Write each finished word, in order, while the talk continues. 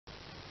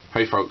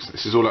Hey folks,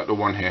 this is All At The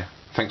One here.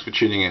 Thanks for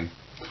tuning in.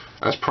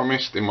 As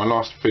promised in my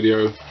last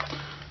video,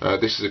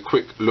 this is a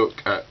quick look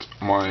at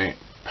my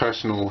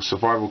personal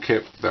survival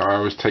kit that I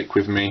always take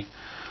with me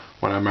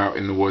when I'm out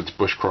in the woods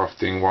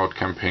bushcrafting, wild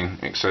camping,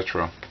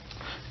 etc.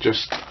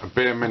 Just a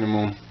bare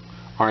minimum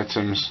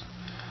items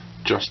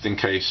just in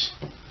case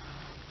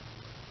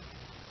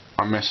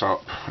I mess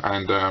up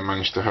and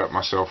manage to hurt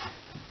myself.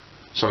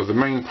 So the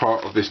main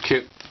part of this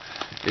kit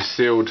is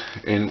sealed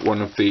in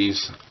one of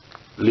these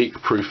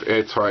leak-proof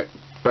airtight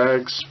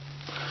bags.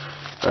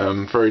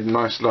 Very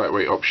nice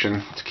lightweight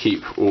option to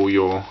keep all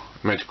your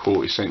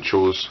medical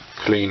essentials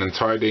clean and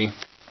tidy.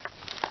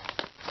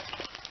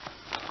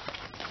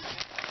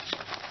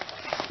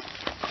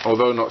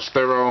 Although not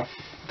sterile,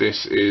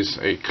 this is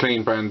a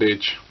clean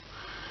bandage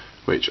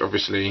which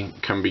obviously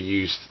can be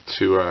used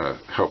to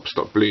help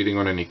stop bleeding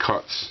on any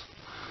cuts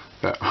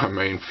that I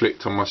may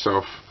inflict on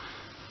myself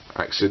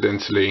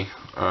accidentally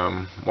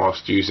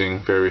whilst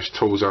using various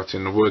tools out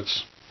in the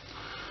woods.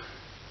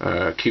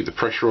 Keep the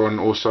pressure on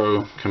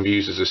also can be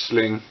used as a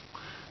sling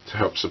to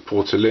help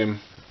support a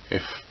limb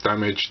if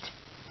damaged.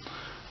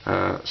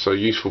 So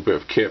useful bit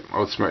of kit.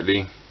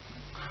 Ultimately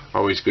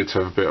always good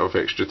to have a bit of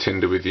extra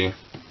tinder with you.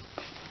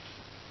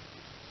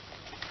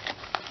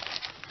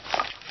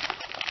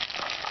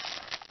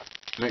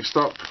 Next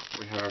up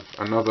we have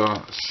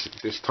another,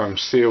 this time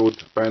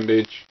sealed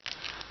bandage.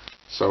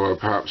 So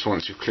perhaps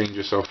once you've cleaned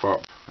yourself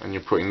up and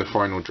you're putting the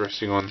final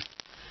dressing on,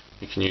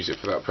 you can use it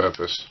for that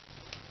purpose.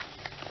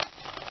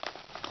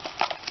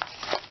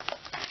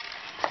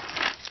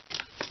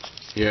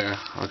 Yeah,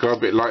 I got a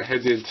bit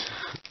lightheaded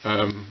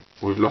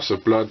with loss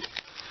of blood,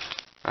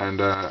 and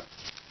a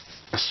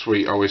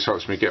sweet always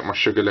helps me get my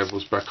sugar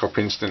levels back up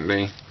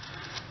instantly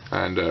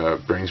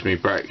and brings me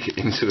back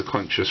into the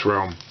conscious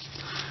realm.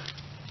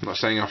 I'm not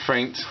saying I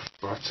faint,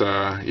 but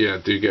yeah,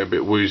 I do get a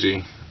bit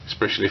woozy,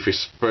 especially if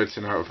it's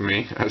spurting out of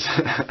me, as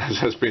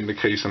has been the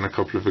case on a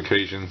couple of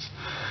occasions.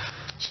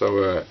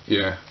 So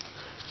yeah,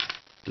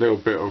 a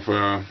little bit of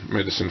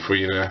medicine for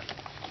you there.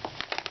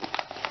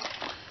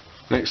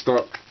 Next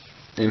up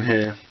in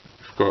here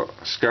we've got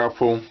a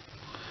scalpel.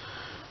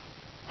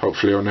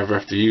 Hopefully I'll never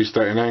have to use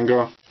that in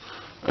anger.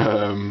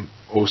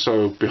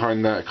 Also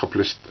behind that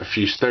a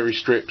few steri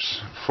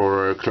strips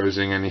for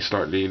closing any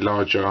slightly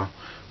larger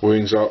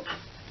wounds up.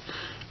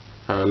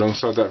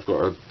 Alongside that I've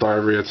got a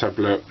diarrhea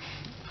tablet.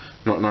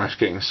 Not nice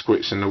getting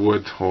squits in the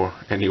wood or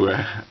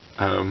anywhere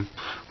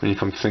when you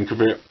come to think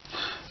of it.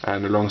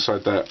 And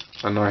alongside that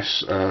a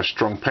nice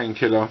strong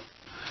painkiller,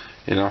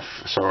 enough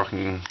so I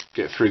can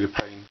get through the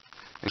pain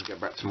and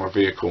get back to my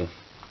vehicle,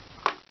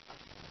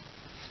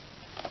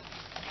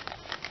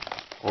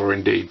 or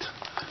indeed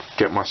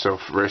get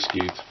myself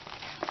rescued.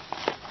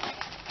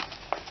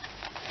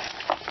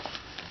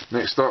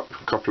 Next up,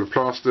 a couple of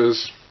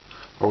plasters,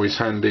 always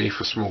handy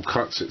for small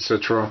cuts,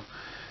 etc.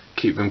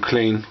 Keep them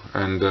clean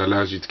and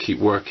allows you to keep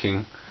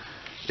working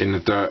in the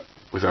dirt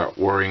without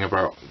worrying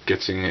about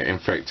getting it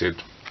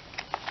infected.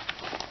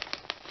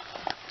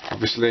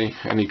 Obviously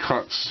any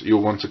cuts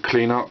you'll want to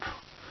clean up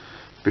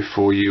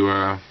before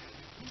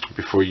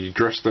you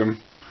dress them,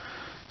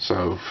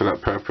 so for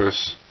that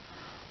purpose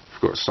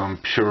I've got some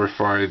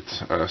purified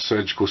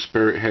surgical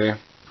spirit here.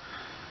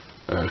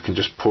 You can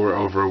just pour it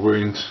over a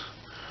wound.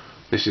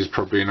 This is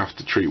probably enough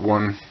to treat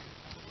one.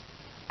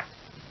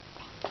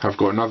 I've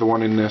got another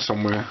one in there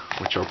somewhere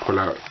which I'll pull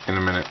out in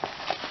a minute.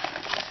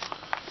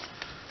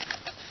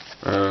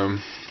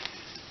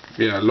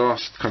 Yeah,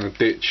 last kind of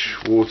ditch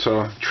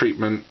water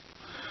treatment.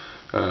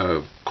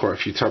 Quite a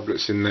few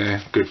tablets in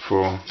there, good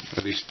for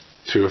at least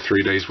 2 or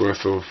 3 days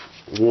worth of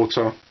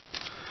water.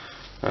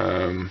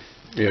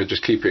 Yeah,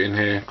 just keep it in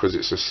here because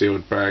it's a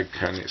sealed bag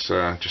and it's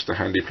just a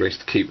handy place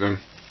to keep them.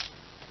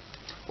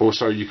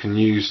 Also you can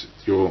use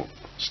your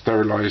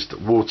sterilized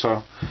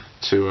water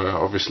to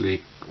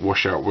obviously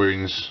wash out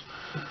wounds,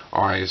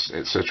 eyes,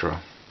 etc.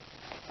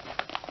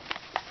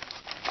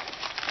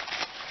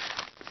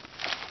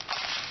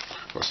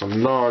 Got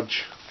some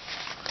large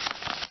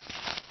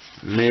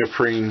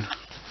neoprene,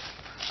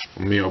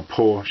 or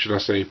neopore should I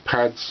say,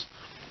 pads.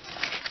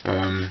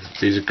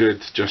 These are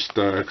good just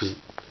because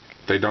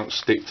they don't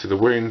stick to the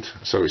wound,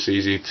 so it's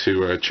easy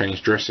to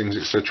change dressings,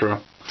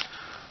 etc.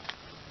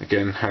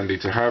 Again, handy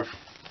to have,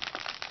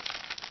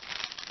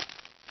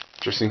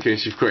 just in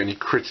case you've got any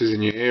critters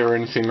in your ear or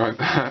anything like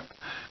that.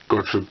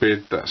 God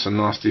forbid, that's a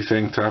nasty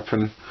thing to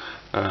happen.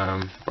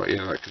 But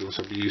yeah, that could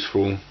also be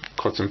useful.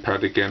 Cotton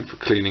pad again for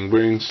cleaning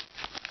wounds.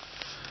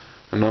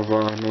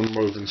 Another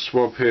non-woven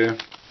swab here,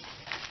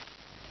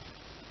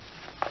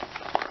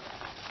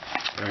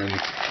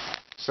 and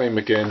same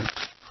again,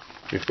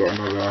 we've got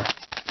another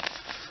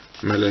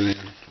melanin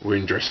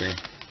wound dressing,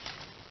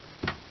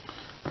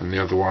 and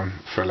the other one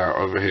fell out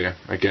over here.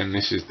 Again,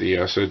 this is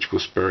the surgical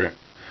spirit,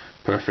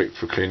 perfect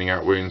for cleaning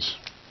out wounds.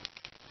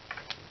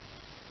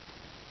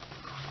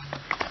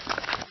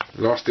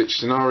 Last ditch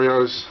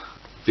scenarios,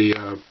 the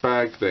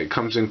bag that it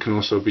comes in can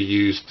also be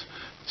used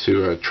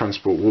to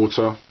transport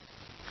water.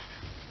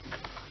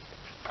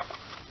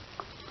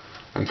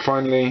 And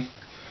finally,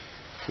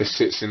 This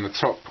sits in the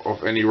top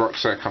of any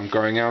rucksack I'm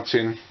going out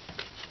in.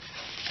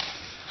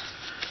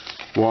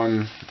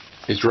 One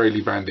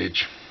Israeli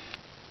bandage.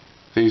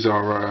 These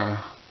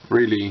are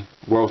really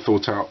well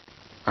thought out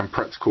and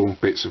practical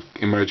bits of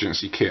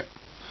emergency kit.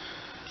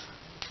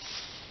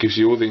 Gives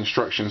you all the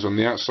instructions on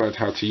the outside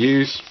how to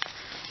use.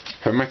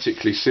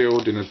 Hermetically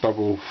sealed in a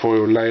double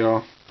foil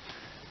layer.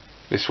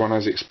 This one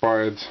has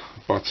expired,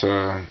 but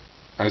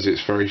as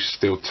it's very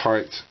still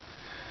tight,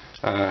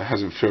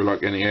 hasn't feel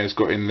like any air's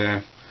got in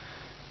there.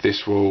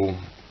 This will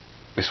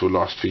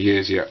last for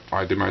years yet,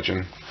 I'd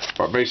imagine.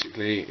 But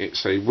basically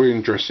it's a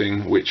wound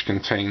dressing which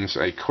contains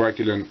a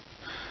coagulant,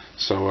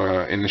 so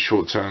in the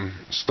short term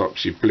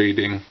stops you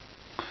bleeding,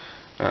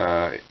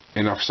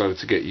 enough so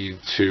to get you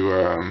to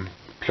a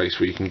place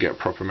where you can get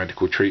proper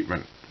medical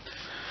treatment.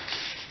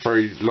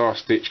 Very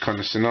last ditch kind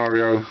of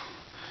scenario.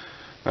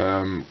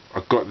 I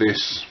got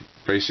this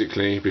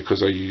basically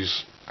because I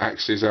use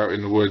axes out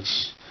in the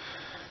woods,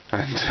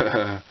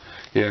 and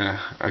yeah,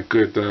 a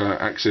good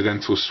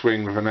accidental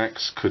swing with an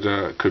axe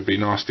could be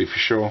nasty for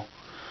sure.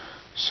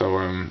 So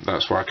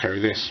that's why I carry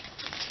this.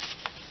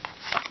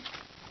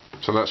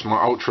 So that's my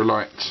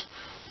ultralight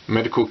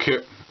medical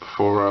kit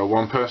for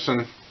one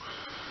person.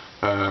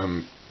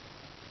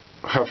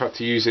 Have had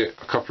to use it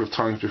a couple of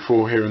times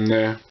before here and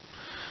there,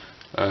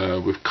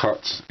 with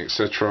cuts,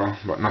 etc.,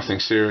 but nothing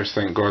serious,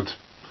 thank God.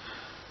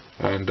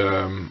 And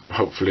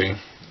hopefully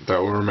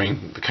that will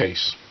remain the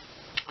case.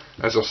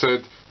 As I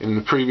said in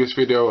the previous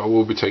video, I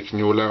will be taking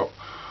you all out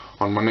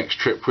on my next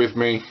trip with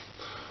me,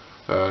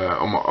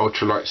 on my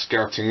ultralight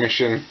scouting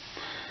mission.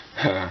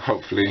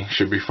 Hopefully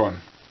should be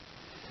fun.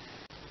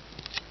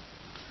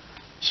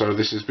 So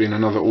this has been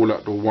another All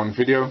Outdoor One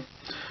video.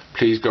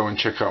 Please go and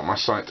check out my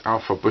site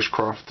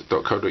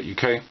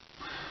alphabushcraft.co.uk,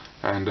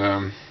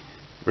 and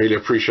really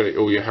appreciate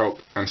all your help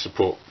and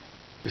support.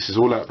 This is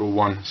All Outdoor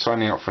One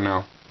signing out for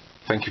now.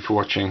 Thank you for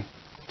watching.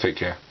 Take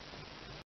care.